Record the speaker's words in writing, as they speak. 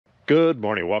Good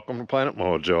morning. Welcome to Planet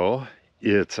Mojo.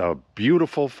 It's a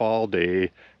beautiful fall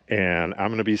day, and I'm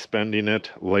going to be spending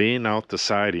it laying out the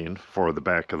siding for the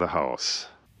back of the house.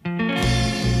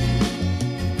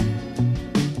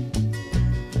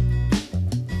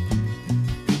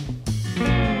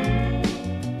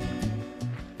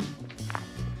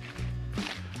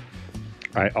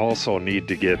 I also need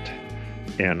to get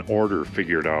an order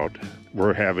figured out.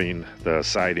 We're having the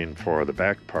siding for the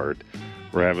back part.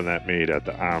 We're having that made at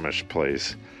the Amish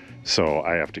place. So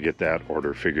I have to get that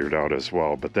order figured out as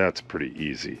well, but that's pretty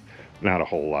easy. Not a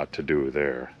whole lot to do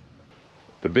there.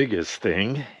 The biggest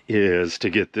thing is to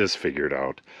get this figured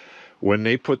out. When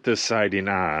they put this siding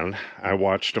on, I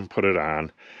watched them put it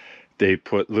on. They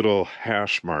put little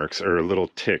hash marks or little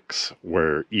ticks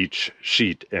where each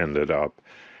sheet ended up,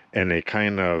 and they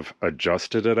kind of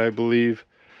adjusted it, I believe.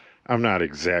 I'm not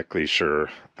exactly sure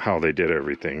how they did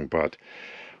everything, but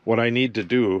what I need to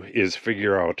do is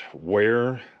figure out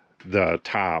where the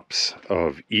tops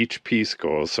of each piece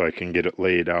goes so I can get it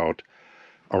laid out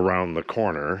around the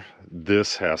corner.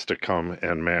 This has to come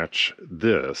and match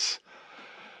this.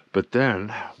 But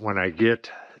then when I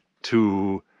get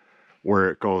to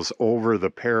where it goes over the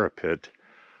parapet,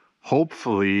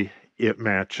 hopefully it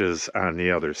matches on the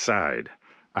other side.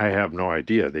 I have no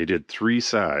idea. They did 3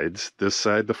 sides, this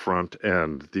side, the front,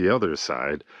 and the other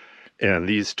side. And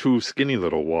these 2 skinny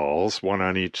little walls, one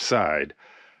on each side,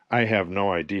 I have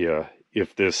no idea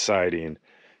if this siding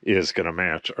is going to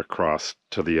match across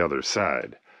to the other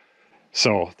side.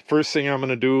 So the first thing I'm going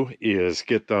to do is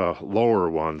get the lower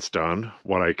ones done,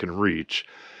 what I can reach.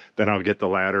 Then I'll get the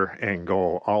ladder and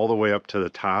go all the way up to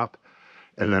the top.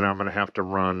 And then I'm going to have to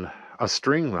run a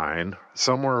string line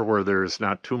somewhere where there's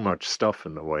not too much stuff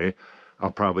in the way. I'll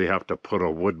probably have to put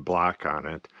a wood block on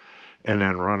it and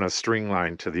then run a string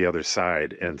line to the other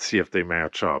side and see if they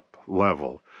match up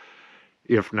level.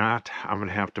 If not, I'm going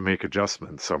to have to make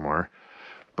adjustments somewhere.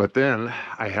 But then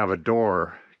I have a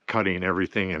door cutting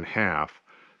everything in half,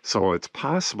 so it's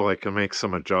possible I can make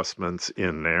some adjustments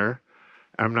in there.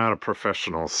 I'm not a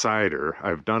professional sider.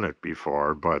 I've done it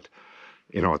before, but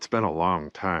it's been a long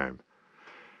time.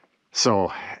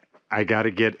 So I got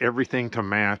to get everything to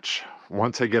match.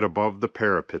 Once I get above the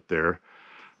parapet there,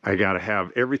 I got to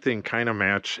have everything kind of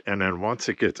match. And then once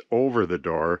it gets over the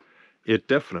door, it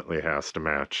definitely has to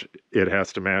match. It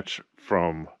has to match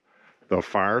from the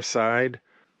far side,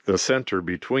 the center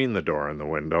between the door and the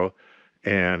window,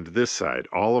 and this side.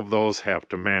 All of those have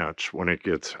to match when it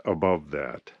gets above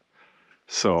that.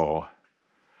 So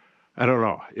I don't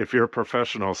know. If you're a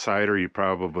professional sider, you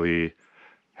probably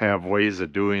have ways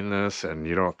of doing this and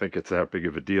you don't think it's that big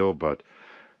of a deal, but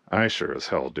I sure as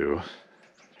hell do.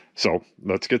 So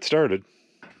let's get started.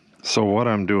 So what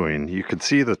I'm doing, you can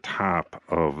see the top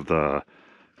of the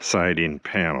siding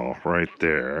panel right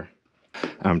there.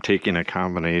 I'm taking a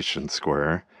combination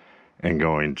square and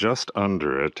going just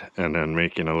under it and then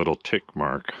making a little tick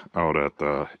mark out at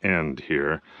the end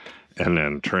here and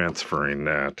then transferring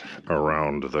that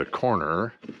around the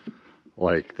corner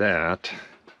like that.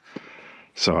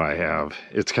 So I have,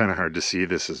 it's kind of hard to see,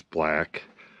 this is black,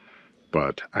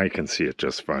 but I can see it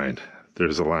just fine.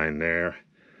 There's a line there,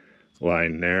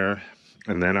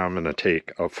 and then I'm going to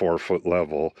take a 4-foot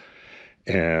level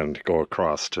and go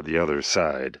across to the other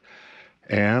side.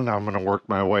 And I'm going to work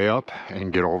my way up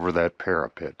and get over that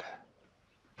parapet.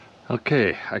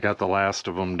 Okay, I got the last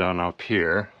of them done up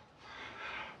here.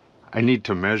 I need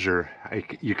to measure.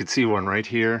 You can see one right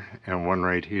here and one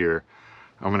right here.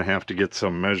 I'm going to have to get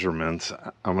some measurements.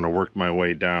 I'm going to work my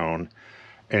way down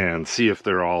and see if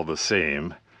they're all the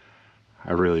same.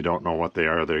 I really don't know what they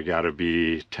are. They got to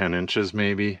be 10 inches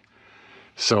maybe.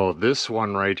 So this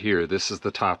one right here, this is the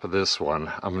top of this one.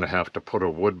 I'm going to have to put a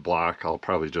wood block. I'll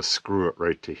probably just screw it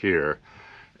right to here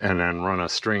and then run a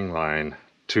string line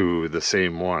to the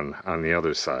same one on the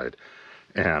other side.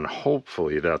 And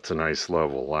hopefully that's a nice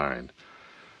level line.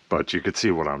 But you can see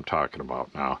what I'm talking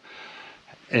about now.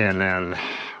 And then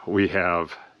we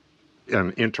have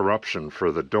an interruption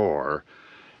for the door.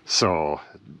 So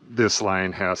this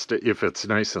line has to, if it's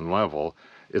nice and level,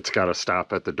 it's got to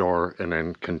stop at the door and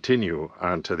then continue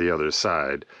onto the other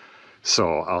side.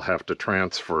 So I'll have to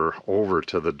transfer over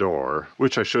to the door,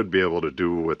 which I should be able to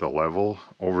do with a level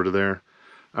over to there.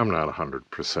 I'm not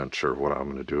 100% sure what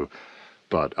I'm going to do,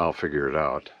 but I'll figure it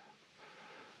out.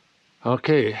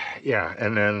 Okay, yeah,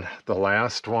 and then the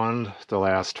last one, the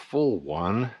last full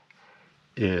one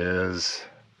is,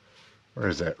 where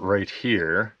is that? Right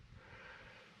here.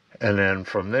 And then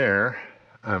from there,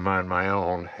 I'm on my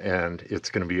own, and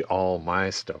it's going to be all my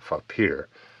stuff up here.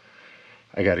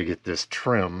 I got to get this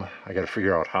trim. I got to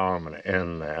figure out how I'm going to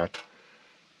end that.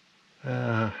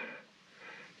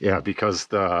 Yeah, because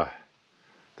the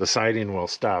siding will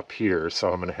stop here,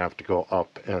 so I'm going to have to go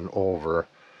up and over.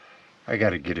 I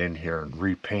got to get in here and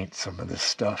repaint some of this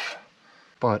stuff.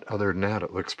 But other than that,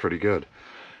 it looks pretty good.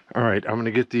 All right, I'm going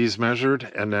to get these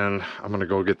measured, and then I'm going to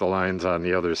go get the lines on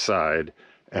the other side,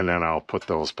 and then I'll put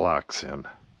those blocks in.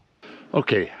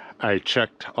 Okay, I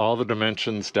checked all the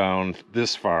dimensions down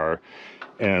this far,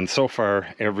 and so far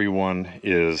everyone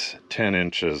is 10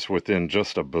 inches within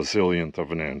just a bazillionth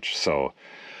of an inch. So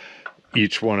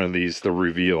each one of these, the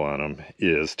reveal on them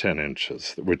is 10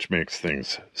 inches, which makes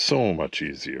things so much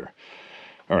easier.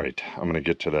 All right, I'm going to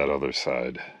get to that other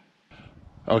side.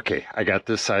 Okay, I got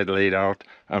this side laid out.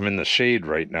 I'm in the shade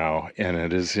right now, and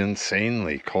it is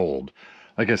insanely cold.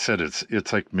 Like I said,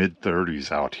 it's like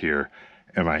mid-30s out here,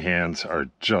 and my hands are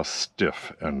just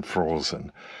stiff and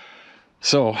frozen.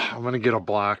 So I'm going to get a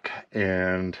block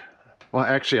and, well,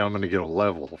 actually I'm going to get a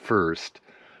level first,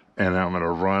 and I'm going to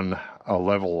run a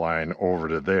level line over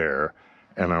to there,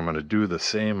 and I'm going to do the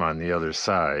same on the other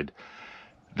side.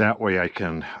 That way I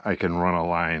can run a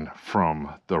line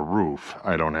from the roof.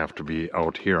 I don't have to be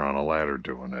out here on a ladder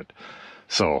doing it.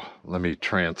 So let me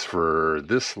transfer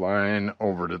this line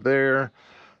over to there,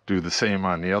 do the same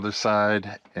on the other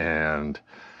side, and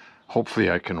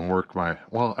hopefully I can work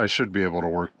I should be able to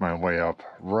work my way up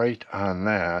right on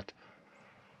that.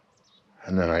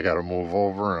 And then I got to move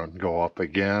over and go up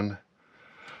again.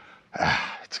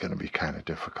 It's going to be kind of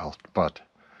difficult, but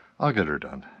I'll get her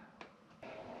done.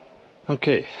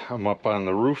 Okay, I'm up on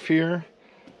the roof here.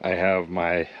 I have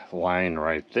my line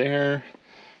right there,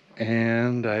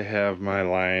 and I have my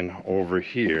line over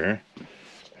here.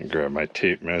 I grab my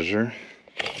tape measure.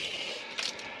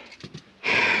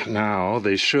 Now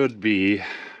they should be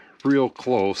real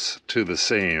close to the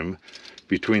same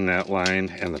between that line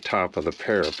and the top of the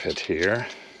parapet here.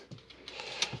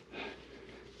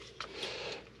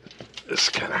 It's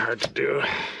kind of hard to do.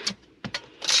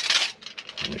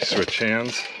 Let me switch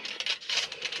hands.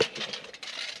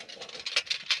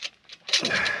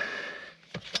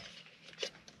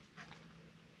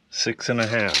 Six and a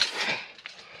half.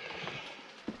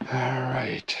 All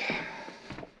right.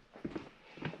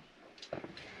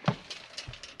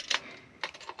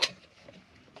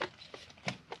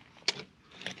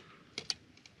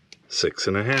 Six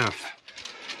and a half.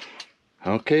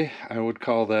 Okay, I would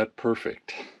call that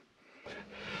perfect.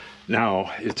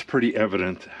 Now, it's pretty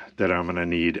evident that I'm going to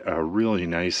need a really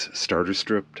nice starter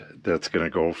strip that's going to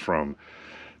go from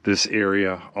this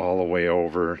area all the way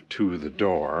over to the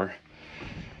door.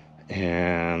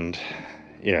 And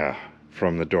yeah,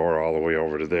 from the door all the way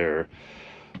over to there.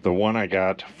 The one I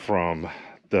got from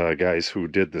the guys who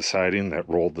did the siding, that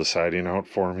rolled the siding out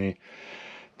for me,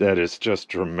 that is just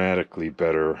dramatically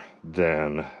better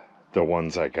than the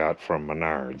ones I got from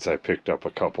Menards. I picked up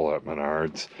a couple at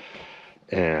Menards,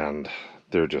 and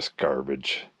they're just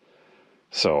garbage.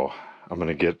 So I'm going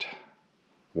to get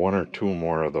one or two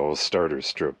more of those starter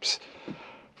strips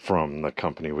from the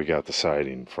company we got the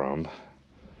siding from.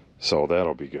 So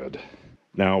that'll be good.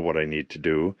 Now what I need to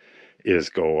do is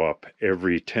go up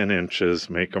every 10 inches,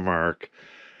 make a mark,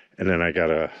 and then I got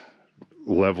to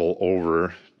level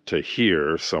over to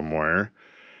here somewhere,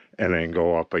 and then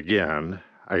go up again.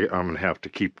 I'm going to have to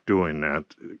keep doing that,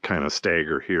 kind of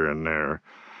stagger here and there,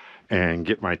 and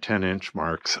get my 10-inch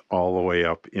marks all the way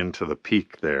up into the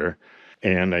peak there.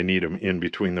 And I need them in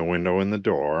between the window and the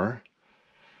door.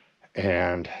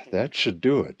 And that should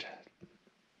do it.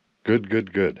 Good,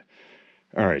 good, good.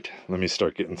 All right, let me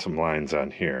start getting some lines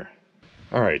on here.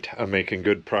 All right, I'm making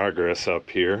good progress up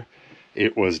here.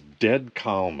 It was dead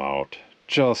calm out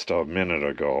just a minute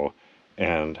ago,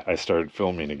 and I started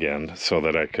filming again so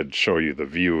that I could show you the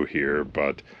view here,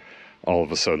 but all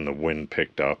of a sudden the wind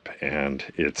picked up and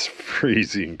it's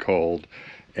freezing cold,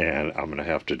 and I'm gonna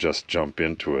have to just jump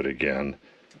into it again.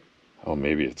 Oh,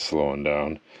 maybe it's slowing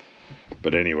down.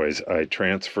 But anyways, I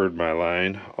transferred my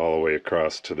line all the way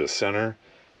across to the center,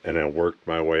 and then worked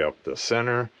my way up the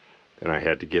center. And I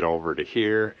had to get over to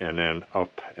here and then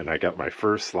up, and I got my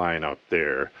first line up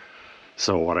there.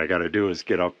 So what I got to do is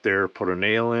get up there, put a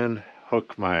nail in,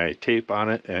 hook my tape on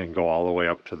it, and go all the way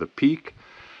up to the peak,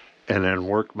 and then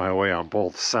work my way on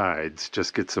both sides.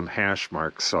 Just get some hash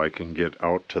marks so I can get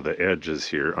out to the edges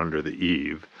here under the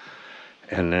eave.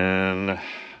 And then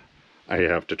I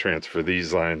have to transfer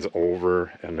these lines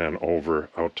over and then over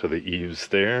out to the eaves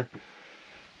there.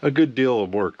 A good deal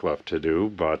of work left to do,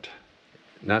 but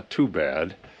not too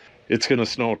bad. It's going to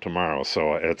snow tomorrow,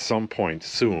 so at some point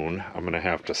soon I'm going to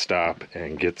have to stop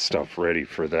and get stuff ready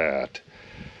for that.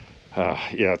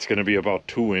 Yeah, it's going to be about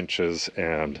 2 inches,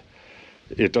 and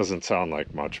it doesn't sound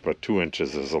like much, but 2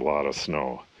 inches is a lot of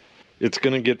snow. it's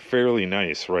going to get fairly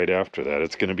nice right after that.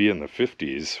 It's going to be in the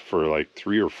 50s for like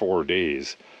 3 or 4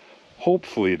 days.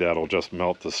 Hopefully that'll just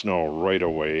melt the snow right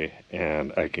away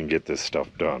and I can get this stuff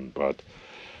done, but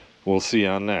we'll see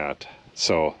on that.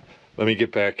 So let me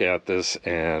get back at this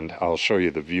and I'll show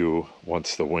you the view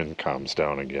once the wind calms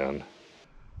down again.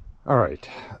 All right,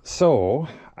 so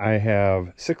I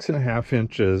have 6.5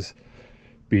 inches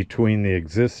between the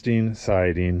existing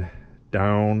siding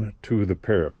down to the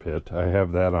parapet. I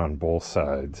have that on both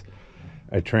sides.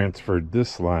 I transferred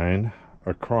this line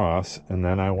across and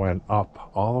then I went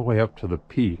up all the way up to the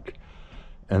peak,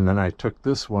 and then I took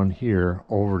this one here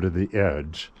over to the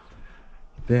edge.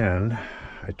 Then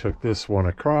I took this one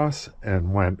across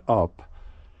and went up,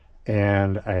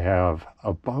 and I have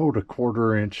about a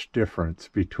 1/4 inch difference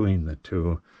between the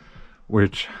two,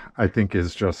 which I think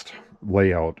is just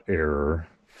layout error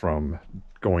from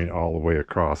going all the way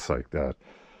across like that.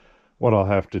 What I'll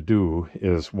have to do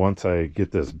is, once I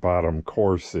get this bottom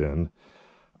course in,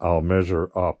 I'll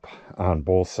measure up on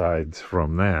both sides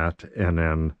from that, and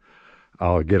then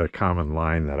I'll get a common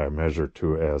line that I measure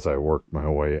to as I work my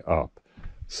way up,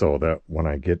 so that when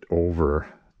I get over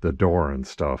the door and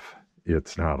stuff,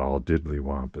 it's not all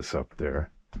diddly-wampus up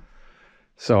there.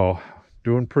 So,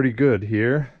 doing pretty good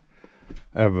here.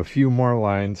 I have a few more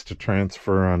lines to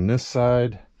transfer on this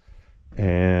side,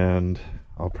 and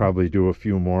I'll probably do a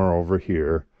few more over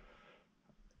here.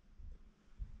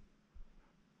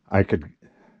 I could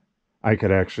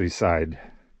actually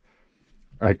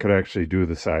do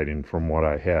the siding from what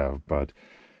I have, but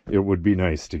it would be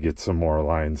nice to get some more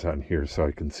lines on here so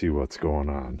I can see what's going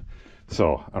on.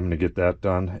 So I'm going to get that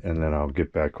done, and then I'll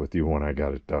get back with you when I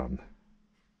got it done.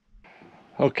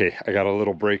 Okay, I got a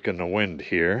little break in the wind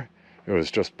here. It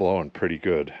was just blowing pretty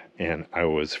good, and I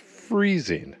was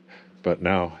freezing, but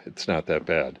now it's not that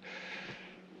bad.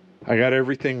 I got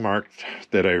everything marked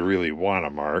that I really want to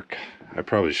mark. I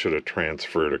probably should have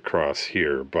transferred across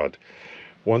here, but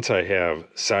once I have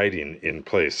siding in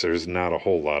place, there's not a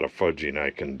whole lot of fudging I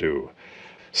can do.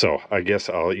 So I guess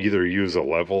I'll either use a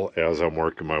level as I'm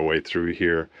working my way through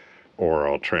here, or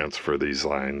I'll transfer these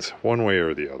lines, one way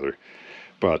or the other.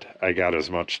 But I got as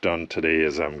much done today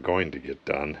as I'm going to get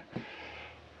done.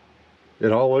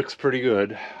 It all looks pretty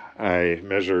good. I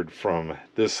measured from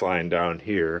this line down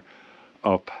here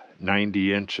up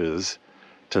 90 inches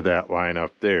to that line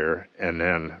up there, and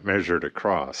then measured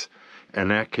across,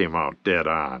 and that came out dead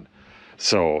on.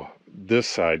 So this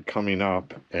side coming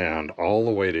up and all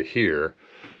the way to here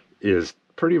is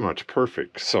pretty much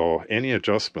perfect. So any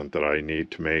adjustment that I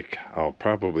need to make, I'll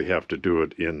probably have to do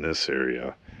it in this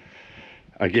area.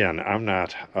 Again, I'm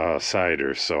not a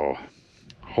sider, so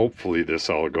hopefully this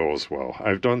all goes well.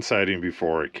 I've done siding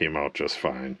before, it came out just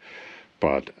fine,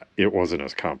 but it wasn't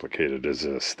as complicated as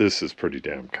this. This is pretty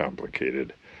damn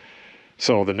complicated.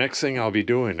 So the next thing I'll be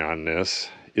doing on this,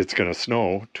 it's going to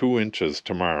snow 2 inches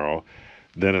tomorrow,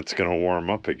 then it's going to warm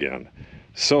up again.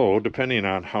 So depending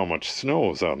on how much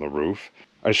snow is on the roof,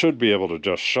 I should be able to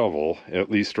just shovel, at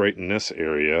least right in this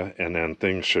area, and then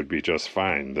things should be just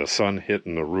fine. The sun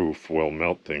hitting the roof will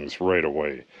melt things right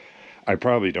away. I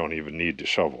probably don't even need to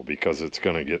shovel because it's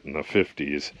going to get in the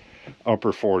 50s,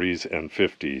 upper 40s and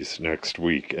 50s next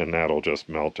week, and that'll just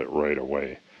melt it right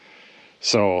away.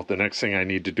 So the next thing I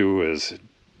need to do is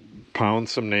pound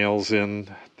some nails in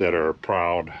that are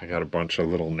proud. I got a bunch of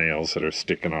little nails that are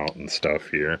sticking out and stuff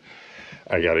here.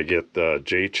 I got to get the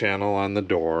J-channel on the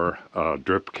door,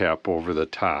 drip cap over the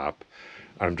top.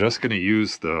 I'm just going to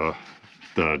use the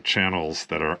channels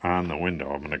that are on the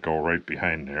window. I'm going to go right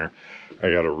behind there. I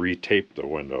got to retape the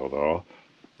window though.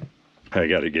 I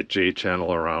got to get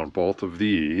J-channel around both of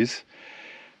these.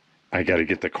 I got to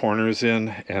get the corners in,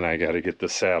 and I got to get the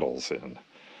saddles in.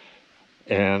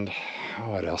 And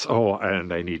what else? Oh,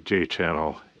 and I need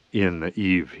J-channel in the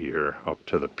eave here up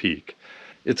to the peak.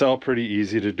 It's all pretty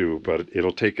easy to do, but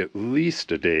it'll take at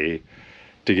least a day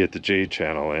to get the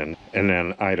J-channel in, and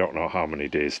then I don't know how many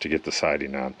days to get the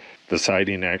siding on. The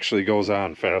siding actually goes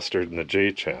on faster than the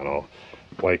J-channel.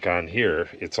 Like on here,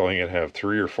 it's only going to have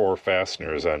 3 or 4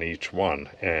 fasteners on each one,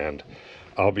 and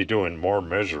I'll be doing more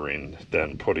measuring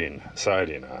than putting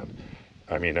siding on.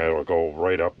 I mean, it'll go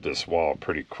right up this wall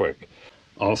pretty quick.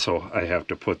 Also, I have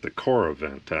to put the Cora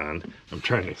vent on. I'm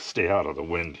trying to stay out of the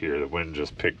wind here. The wind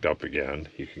just picked up again.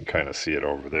 You can kind of see it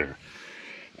over there.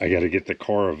 I got to get the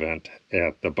Cora vent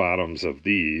at the bottoms of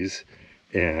these,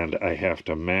 and I have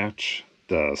to match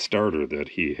the starter that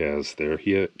he has there.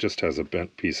 He just has a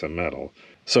bent piece of metal.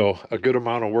 So, a good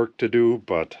amount of work to do,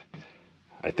 but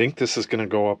I think this is going to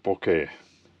go up okay.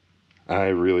 I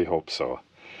really hope so.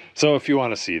 So if you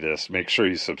want to see this, make sure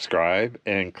you subscribe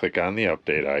and click on the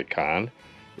update icon.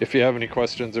 If you have any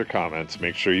questions or comments,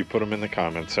 make sure you put them in the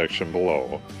comment section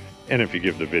below. And if you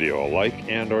give the video a like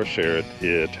and or share it,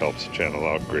 it helps the channel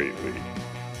out greatly.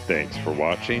 Thanks for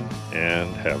watching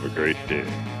and have a great day.